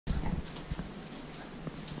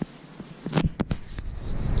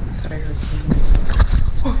person.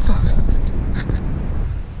 Oh, fuck.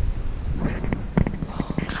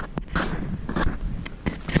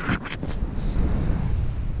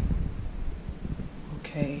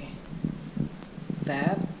 Okay.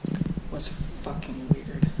 That was fucking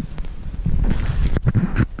weird.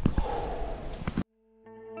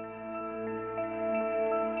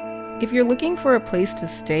 If you're looking for a place to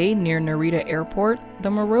stay near Narita Airport, the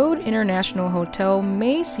Marroad International Hotel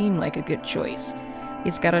may seem like a good choice.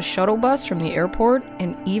 It's got a shuttle bus from the airport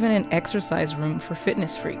and even an exercise room for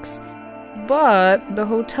fitness freaks. But the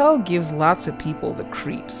hotel gives lots of people the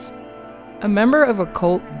creeps. A member of a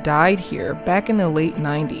cult died here back in the late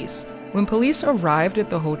 90s. When police arrived at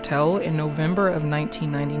the hotel in November of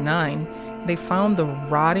 1999, they found the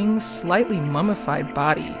rotting, slightly mummified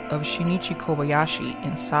body of Shinichi Kobayashi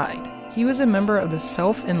inside. He was a member of the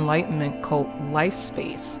self-enlightenment cult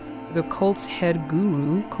Lifespace. The cult's head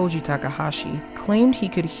guru, Koji Takahashi, claimed he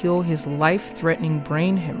could heal his life-threatening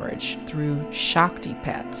brain hemorrhage through Shakti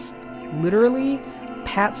pats, literally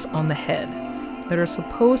pats on the head, that are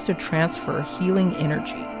supposed to transfer healing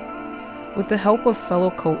energy. With the help of fellow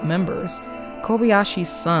cult members, Kobayashi's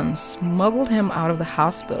son smuggled him out of the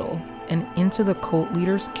hospital and into the cult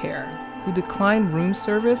leader's care, who declined room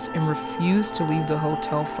service and refused to leave the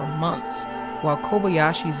hotel for months, while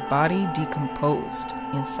Kobayashi's body decomposed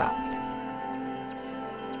inside.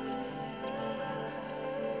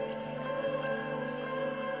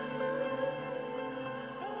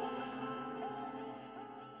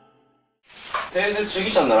 Sai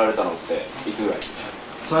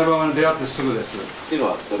Baba に出会ってすぐです。っていうの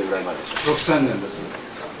はどれぐらい前でしょう。6000年です。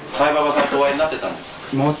サイババさんとお会いになってたんで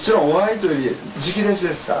すか。もちろんお会いというより直弟子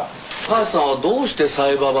ですから。母さんはどうしてサ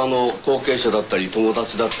イババの後継者だったり友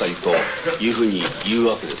達だったりというふうに言う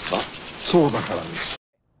わけですか。そうだからです。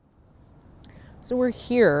So we're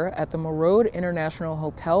here at the Marroad International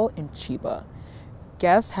Hotel in Chiba.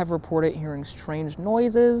 Guests have reported hearing strange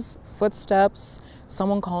noises, footsteps,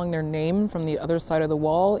 someone calling their name from the other side of the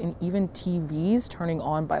wall, and even TVs turning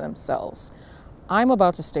on by themselves. I'm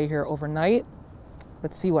about to stay here overnight.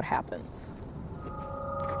 Let's see what happens.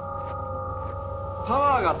 パ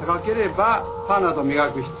ワーが高ければ歯など磨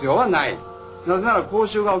く必要はない。なぜなら口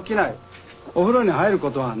臭が起きない。お風呂に入るこ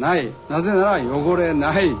とはない。なぜなら汚れ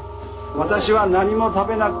ない。私は何も食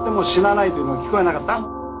べなくても死なないというの聞こえなかった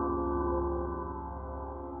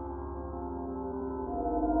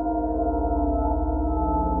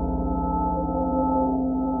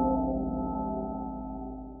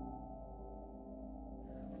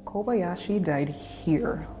？Kobayashi died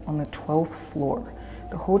here on the 12th floor.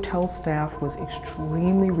 The hotel staff was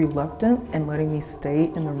extremely reluctant in letting me stay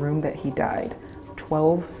in the room that he died,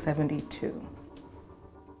 1272.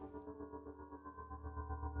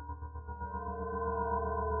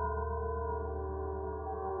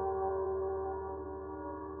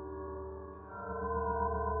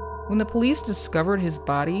 When the police discovered his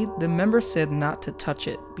body, the members said not to touch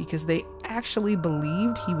it because they actually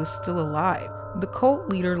believed he was still alive. The cult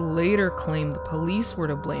leader later claimed the police were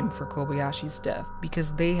to blame for Kobayashi's death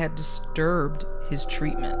because they had disturbed his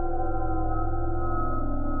treatment.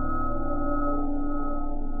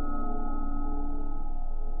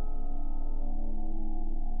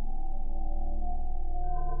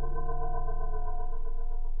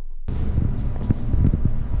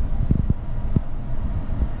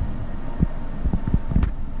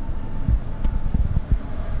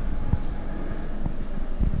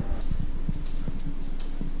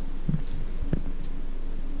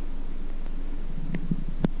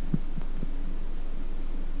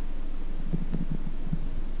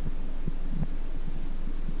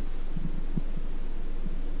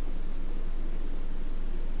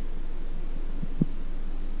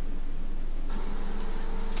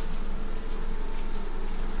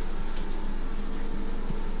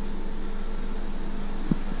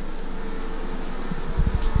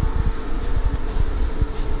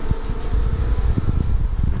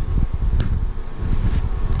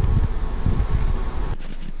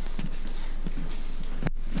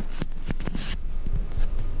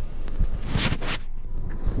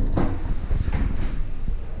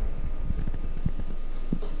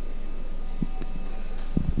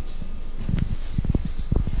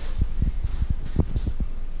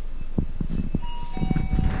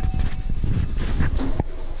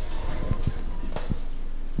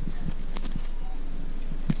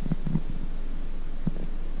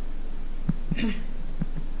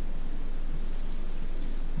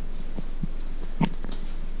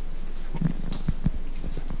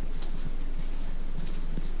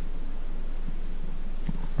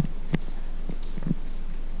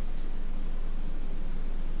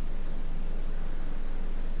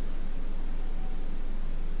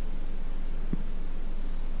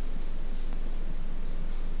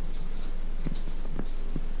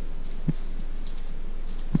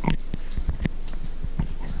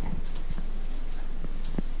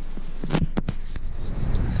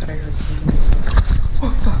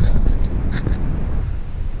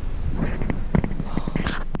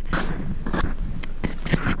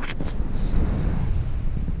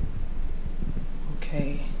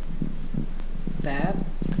 Okay. That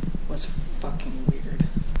was fucking weird.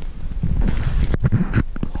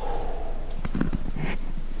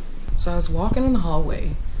 So I was walking in the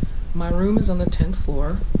hallway. My room is on the 10th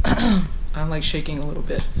floor. I'm like shaking a little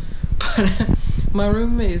bit. But my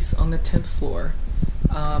room is on the 10th floor.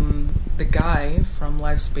 The guy from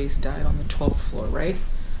Live Space died on the 12th floor, right?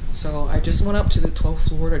 So I just went up to the 12th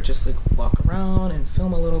floor to just like walk around and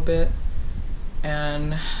film a little bit.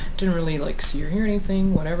 And didn't really like see or hear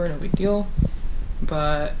anything, whatever, no big deal.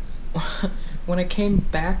 But when I came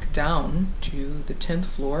back down to the 10th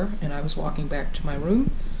floor and I was walking back to my room,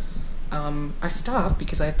 I stopped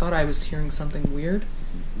because I thought I was hearing something weird,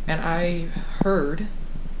 and I heard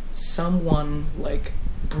someone like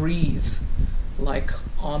breathe like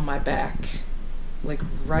on my back, like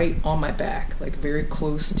right on my back, like very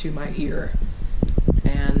close to my ear,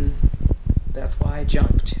 and that's why I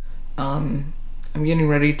jumped. I'm getting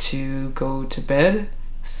ready to go to bed,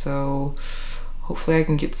 so hopefully I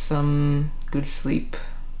can get some good sleep.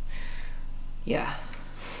 Yeah.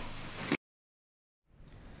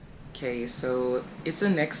 Okay, so it's the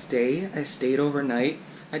next day. I stayed overnight.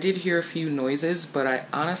 I did hear a few noises, but I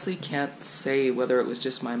honestly can't say whether it was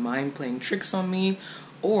just my mind playing tricks on me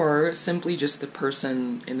or simply just the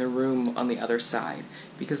person in the room on the other side,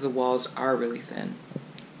 because the walls are really thin.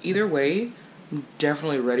 Either way, I'm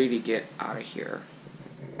definitely ready to get out of here.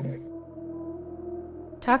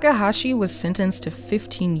 Takahashi was sentenced to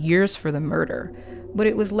 15 years for the murder, but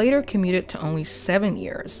it was later commuted to only 7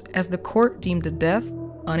 years, as the court deemed the death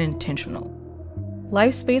unintentional.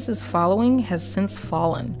 LifeSpace's following has since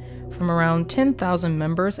fallen from around 10,000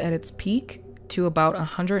 members at its peak to about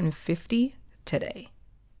 150 today.